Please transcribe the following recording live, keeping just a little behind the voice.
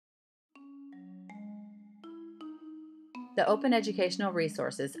The Open Educational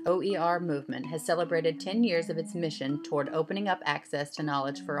Resources OER movement has celebrated 10 years of its mission toward opening up access to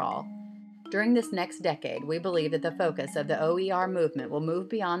knowledge for all. During this next decade, we believe that the focus of the OER movement will move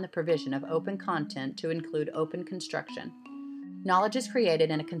beyond the provision of open content to include open construction. Knowledge is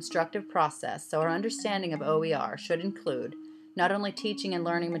created in a constructive process, so our understanding of OER should include not only teaching and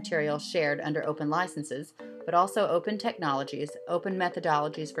learning materials shared under open licenses, but also open technologies, open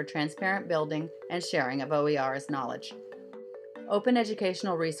methodologies for transparent building and sharing of OER as knowledge. Open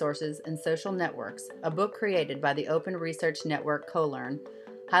Educational Resources and Social Networks, a book created by the Open Research Network Colearn,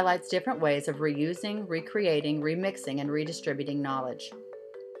 highlights different ways of reusing, recreating, remixing, and redistributing knowledge.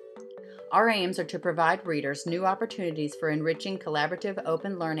 Our aims are to provide readers new opportunities for enriching collaborative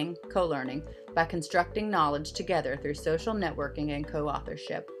open learning, co-learning, by constructing knowledge together through social networking and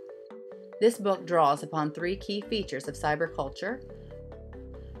co-authorship. This book draws upon three key features of cyberculture: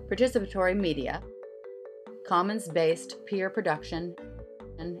 participatory media, commons-based peer production,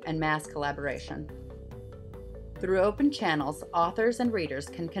 and mass collaboration. Through open channels, authors and readers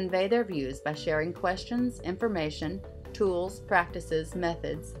can convey their views by sharing questions, information, tools, practices,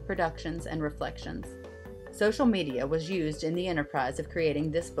 methods, productions, and reflections. Social media was used in the enterprise of creating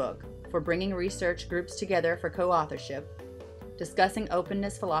this book for bringing research groups together for co-authorship, discussing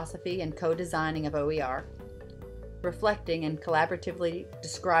openness philosophy and co-designing of OER, reflecting and collaboratively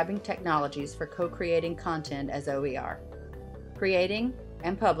describing technologies for co-creating content as OER, creating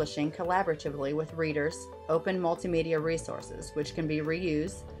and publishing collaboratively with readers open multimedia resources which can be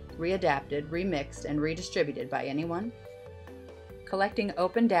reused, readapted, remixed, and redistributed by anyone, collecting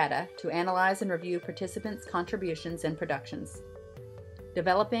open data to analyze and review participants' contributions and productions,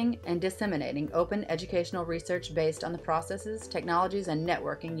 developing and disseminating open educational research based on the processes, technologies, and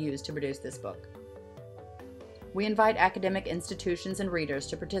networking used to produce this book. We invite academic institutions and readers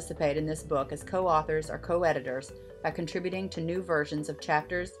to participate in this book as co-authors or co-editors by contributing to new versions of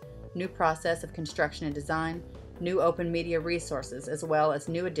chapters, new process of construction and design, new open media resources, as well as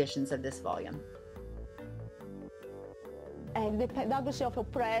new editions of this volume. And the pedagogy of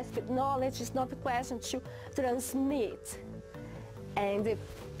oppressed knowledge is not a question to transmit. And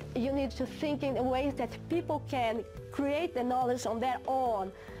you need to think in ways that people can create the knowledge on their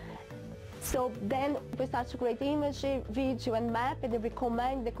own. So then we start to create image, video, and map, and they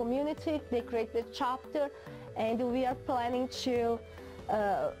recommend the community, they create the chapter, and we are planning to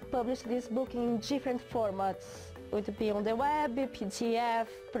publish this book in different formats. It would be on the web, PDF,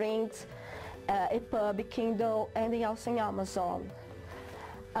 print, EPUB, Kindle, and also in Amazon,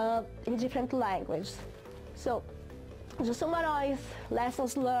 in different languages. So, to summarize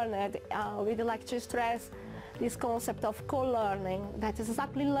lessons learned, we'd like to stress this concept of co-learning, that is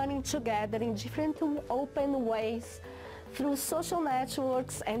exactly learning together in different open ways through social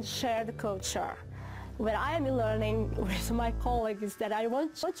networks and shared culture. Where I am learning with my colleagues that I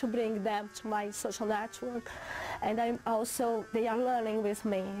want to bring them to my social network, and they are learning with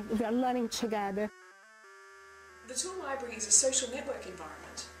me. We are learning together. The tool library is a social network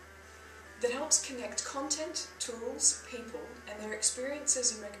environment that helps connect content, tools, people, and their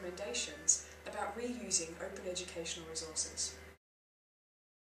experiences and recommendations about reusing open educational resources.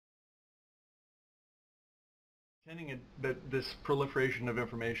 Pretending that this proliferation of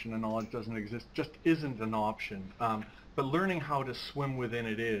information and knowledge doesn't exist just isn't an option, but learning how to swim within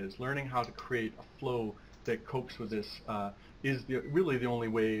it is. Learning how to create a flow that copes with this is really the only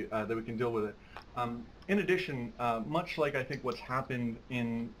way that we can deal with it. In addition, much like I think what's happened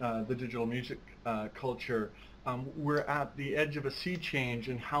in the digital music culture, we're at the edge of a sea change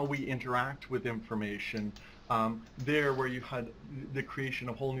in how we interact with information. There where you had the creation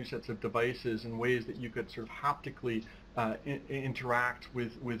of whole new sets of devices and ways that you could sort of haptically interact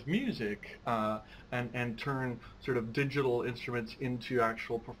with music and turn sort of digital instruments into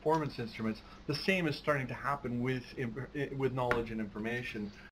actual performance instruments, the same is starting to happen with knowledge and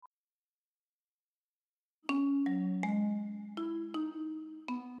information.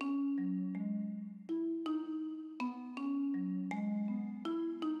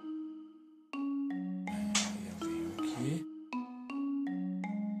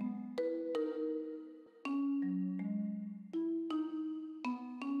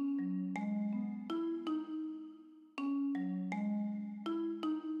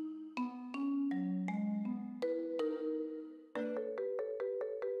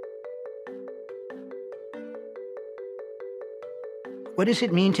 What does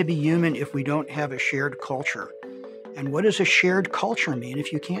it mean to be human if we don't have a shared culture? And what does a shared culture mean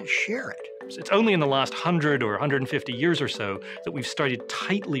if you can't share it? It's only in the last 100 or 150 years or so that we've started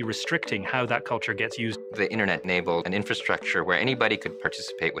tightly restricting how that culture gets used. The internet enabled an infrastructure where anybody could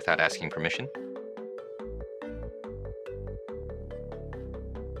participate without asking permission. The internet enabled an infrastructure where anybody could participate without asking permission.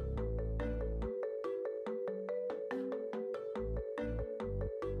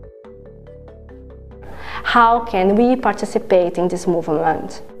 how can we participate in this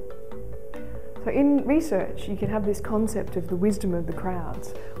movement? So in research, you can have this concept of the wisdom of the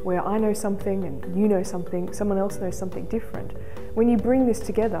crowds, where I know something and you know something, someone else knows something different. When you bring this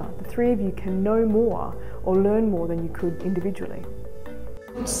together, the three of you can know more or learn more than you could individually.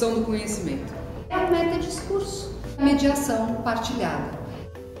 Produção do conhecimento. É a meta-discurso. Mediação partilhada.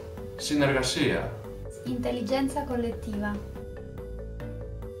 Sinergia. Intelligenza collettiva.